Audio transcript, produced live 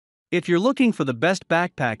If you're looking for the best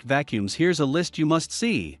backpack vacuums, here's a list you must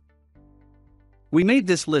see. We made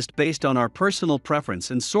this list based on our personal preference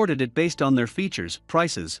and sorted it based on their features,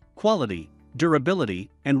 prices, quality, durability,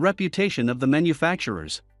 and reputation of the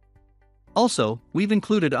manufacturers. Also, we've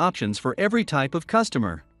included options for every type of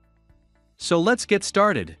customer. So let's get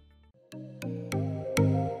started.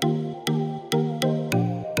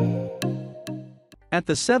 At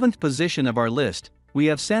the 7th position of our list, we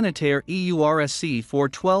have Sanitaire EURSC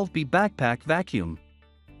 412B Backpack Vacuum.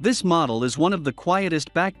 This model is one of the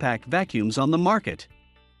quietest backpack vacuums on the market.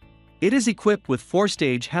 It is equipped with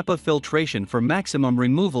 4-stage HEPA filtration for maximum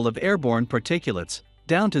removal of airborne particulates,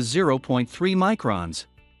 down to 0.3 microns.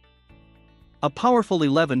 A powerful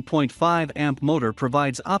 11.5 amp motor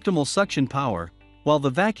provides optimal suction power, while the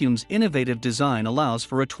vacuum's innovative design allows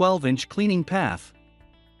for a 12-inch cleaning path.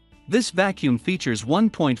 This vacuum features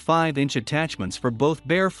 1.5-inch attachments for both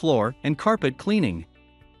bare floor and carpet cleaning.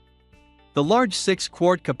 The large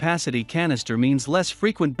 6-quart capacity canister means less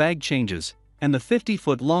frequent bag changes, and the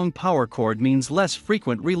 50-foot-long power cord means less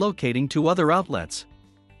frequent relocating to other outlets.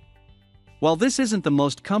 While this isn't the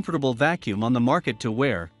most comfortable vacuum on the market to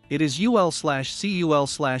wear, it is UL/CUL/CSA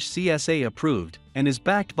approved and is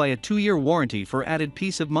backed by a 2-year warranty for added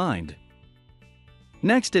peace of mind.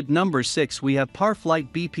 Next at number 6 we have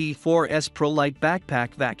Powr-Flite BP4S Pro-Lite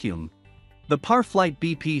Backpack Vacuum. The Powr-Flite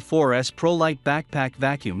BP4S Pro-Lite Backpack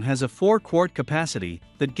Vacuum has a 4-quart capacity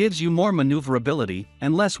that gives you more maneuverability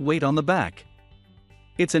and less weight on the back.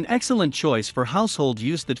 It's an excellent choice for household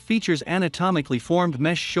use that features anatomically formed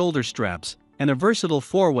mesh shoulder straps and a versatile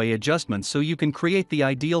 4-way adjustment so you can create the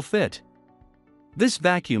ideal fit. This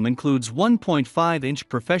vacuum includes 1.5-inch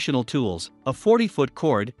professional tools, a 40-foot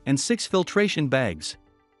cord, and 6 filtration bags.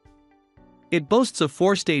 It boasts a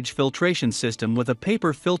 4-stage filtration system with a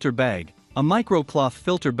paper filter bag, a microcloth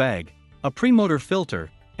filter bag, a premotor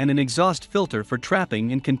filter, and an exhaust filter for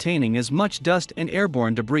trapping and containing as much dust and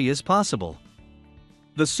airborne debris as possible.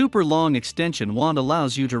 The super long extension wand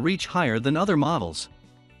allows you to reach higher than other models.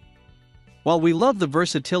 While we love the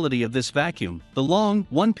versatility of this vacuum, the long,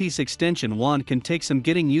 one-piece extension wand can take some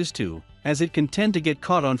getting used to, as it can tend to get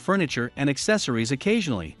caught on furniture and accessories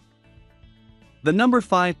occasionally. The number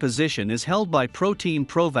 5 position is held by ProTeam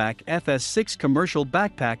ProVac FS6 Commercial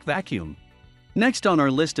Backpack Vacuum. Next on our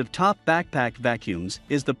list of top backpack vacuums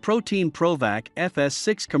is the ProTeam ProVac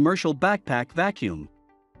FS6 Commercial Backpack Vacuum.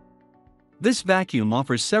 This vacuum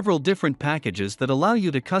offers several different packages that allow you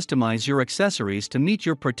to customize your accessories to meet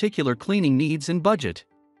your particular cleaning needs and budget.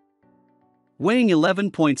 Weighing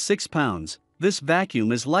 11.6 pounds, this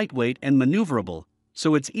vacuum is lightweight and maneuverable,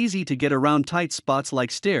 so it's easy to get around tight spots like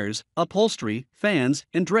stairs, upholstery, fans,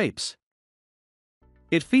 and drapes.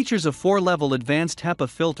 It features a 4-level advanced HEPA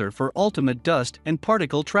filter for ultimate dust and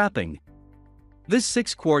particle trapping. This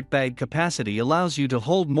 6-quart bag capacity allows you to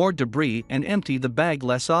hold more debris and empty the bag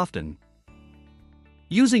less often.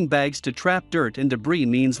 Using bags to trap dirt and debris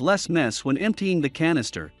means less mess when emptying the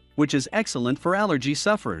canister, which is excellent for allergy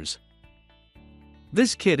sufferers.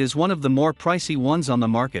 This kit is one of the more pricey ones on the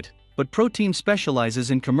market, but ProTeam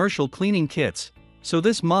specializes in commercial cleaning kits, so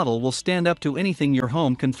this model will stand up to anything your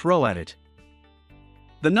home can throw at it.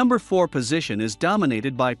 The number 4 position is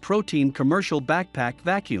dominated by ProTeam Commercial Backpack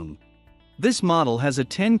Vacuum. This model has a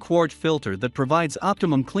 10-quart filter that provides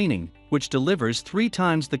optimum cleaning, which delivers 3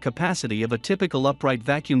 times the capacity of a typical upright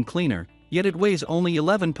vacuum cleaner, yet it weighs only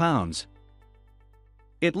 11 pounds.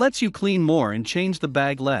 It lets you clean more and change the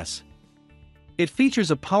bag less. It features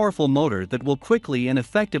a powerful motor that will quickly and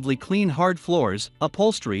effectively clean hard floors,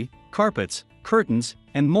 upholstery, carpets, curtains,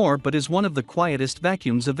 and more, but is one of the quietest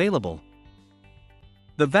vacuums available.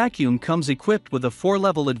 The vacuum comes equipped with a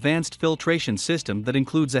 4-level advanced filtration system that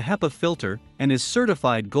includes a HEPA filter and is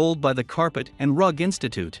certified gold by the Carpet and Rug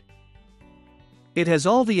Institute. It has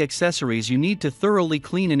all the accessories you need to thoroughly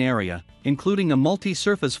clean an area, including a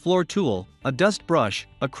multi-surface floor tool, a dust brush,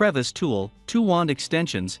 a crevice tool, 2 wand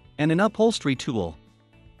extensions, and an upholstery tool.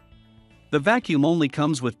 The vacuum only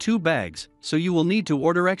comes with 2 bags, so you will need to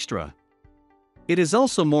order extra. It is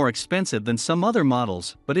also more expensive than some other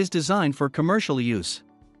models, but is designed for commercial use.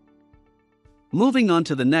 Moving on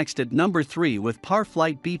to the next at number 3 with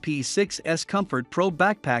Powr-Flite BP6S Comfort Pro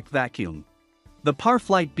Backpack Vacuum. The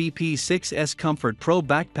Powr-Flite BP6S Comfort Pro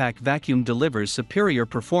Backpack Vacuum delivers superior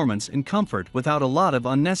performance and comfort without a lot of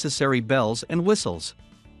unnecessary bells and whistles.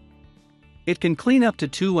 It can clean up to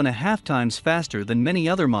 2.5 times faster than many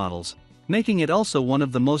other models, making it also one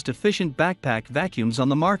of the most efficient backpack vacuums on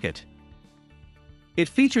the market. It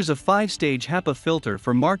features a 5-stage HEPA filter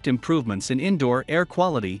for marked improvements in indoor air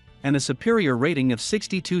quality and a superior rating of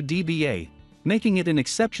 62 dBA, making it an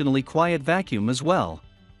exceptionally quiet vacuum as well.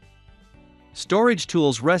 Storage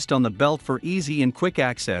tools rest on the belt for easy and quick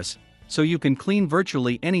access, so you can clean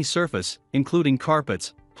virtually any surface, including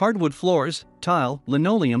carpets, hardwood floors, tile,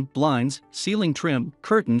 linoleum, blinds, ceiling trim,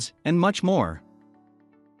 curtains, and much more.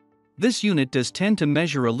 This unit does tend to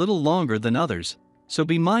measure a little longer than others, so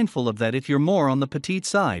be mindful of that if you're more on the petite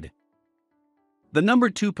side. The number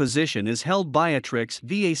 2 position is held by Atrix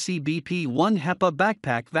VAC BP1 HEPA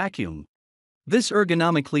Backpack Vacuum. This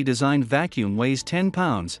ergonomically designed vacuum weighs 10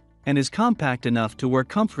 pounds, and is compact enough to wear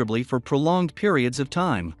comfortably for prolonged periods of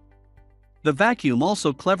time. The vacuum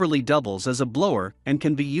also cleverly doubles as a blower and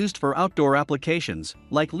can be used for outdoor applications,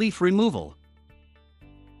 like leaf removal.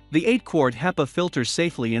 The 8-quart HEPA filter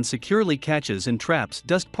safely and securely catches and traps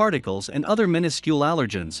dust particles and other minuscule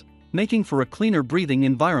allergens, making for a cleaner breathing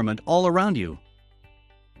environment all around you.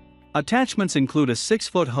 Attachments include a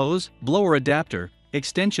 6-foot hose, blower adapter,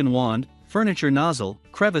 extension wand, furniture nozzle,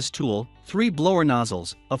 crevice tool, 3 blower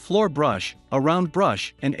nozzles, a floor brush, a round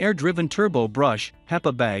brush, an air-driven turbo brush,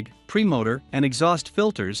 HEPA bag, premotor and exhaust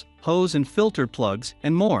filters, hose and filter plugs,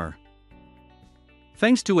 and more.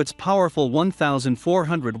 Thanks to its powerful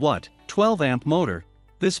 1,400-watt, 12-amp motor,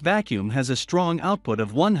 this vacuum has a strong output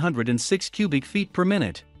of 106 cubic feet per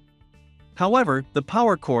minute. However, the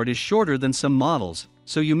power cord is shorter than some models,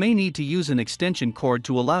 so you may need to use an extension cord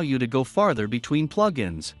to allow you to go farther between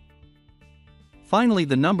plug-ins. Finally,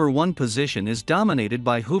 the number 1 position is dominated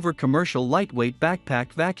by Hoover Commercial Lightweight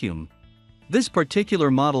Backpack Vacuum. This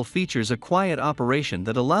particular model features a quiet operation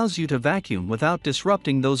that allows you to vacuum without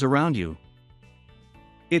disrupting those around you.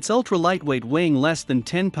 It's ultra-lightweight, weighing less than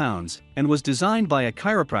 10 pounds, and was designed by a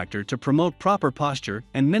chiropractor to promote proper posture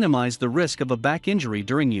and minimize the risk of a back injury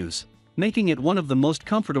during use, making it one of the most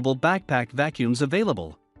comfortable backpack vacuums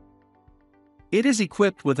available. It is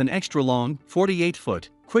equipped with an extra-long, 48-foot,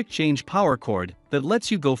 quick-change power cord that lets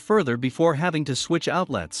you go further before having to switch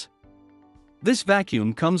outlets. This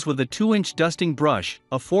vacuum comes with a 2-inch dusting brush,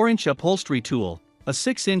 a 4-inch upholstery tool, a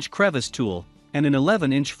 6-inch crevice tool, and an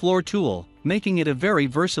 11-inch floor tool, making it a very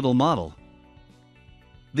versatile model.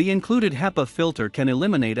 The included HEPA filter can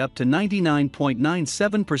eliminate up to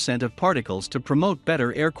 99.97% of particles to promote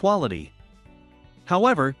better air quality.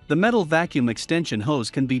 However, the metal vacuum extension hose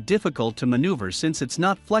can be difficult to maneuver since it's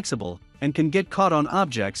not flexible and can get caught on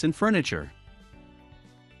objects and furniture.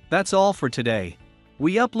 That's all for today.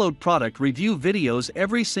 We upload product review videos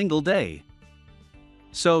every single day.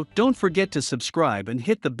 So, don't forget to subscribe and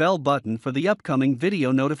hit the bell button for the upcoming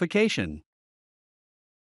video notification.